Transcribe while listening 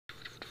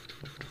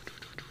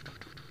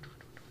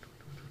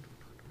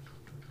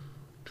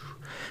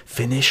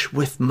finish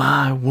with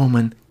my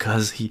woman,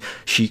 'cause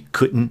she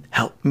couldn't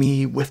help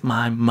me with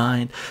my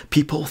mind.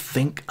 People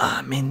think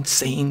I'm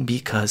insane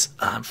because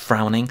I'm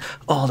frowning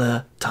all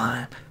the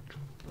time.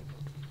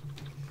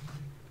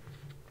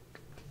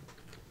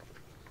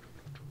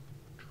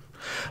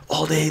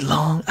 All day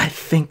long I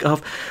think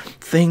of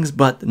things,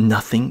 but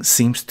nothing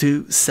seems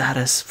to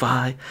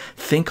satisfy.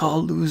 Think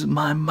I'll lose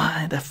my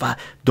mind if I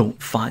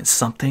don't find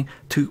something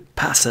to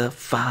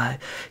pacify.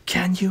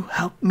 Can you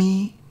help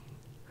me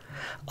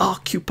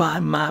occupy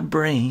my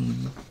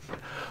brain?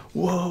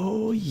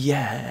 Whoa,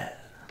 yeah.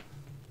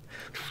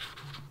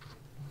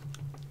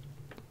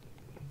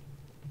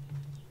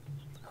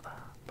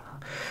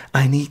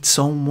 I need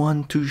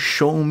someone to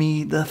show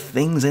me the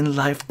things in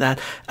life that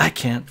I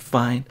can't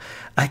find.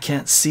 I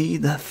can't see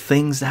the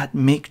things that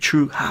make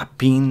true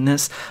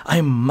happiness.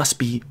 I must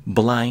be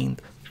blind.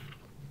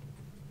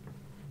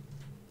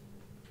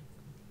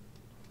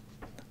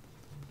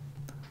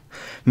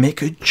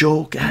 Make a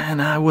joke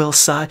and I will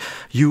sigh.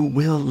 You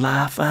will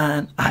laugh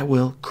and I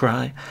will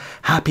cry.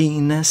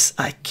 Happiness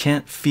I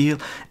can't feel,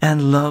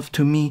 and love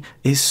to me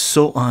is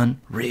so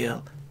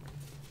unreal.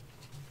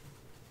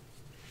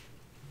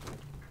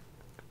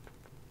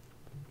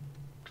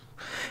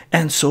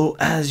 And so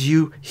as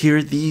you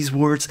hear these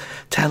words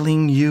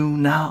telling you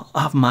now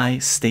of my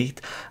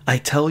state, I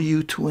tell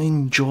you to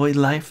enjoy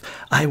life.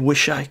 I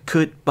wish I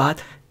could,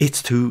 but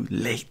it's too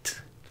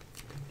late.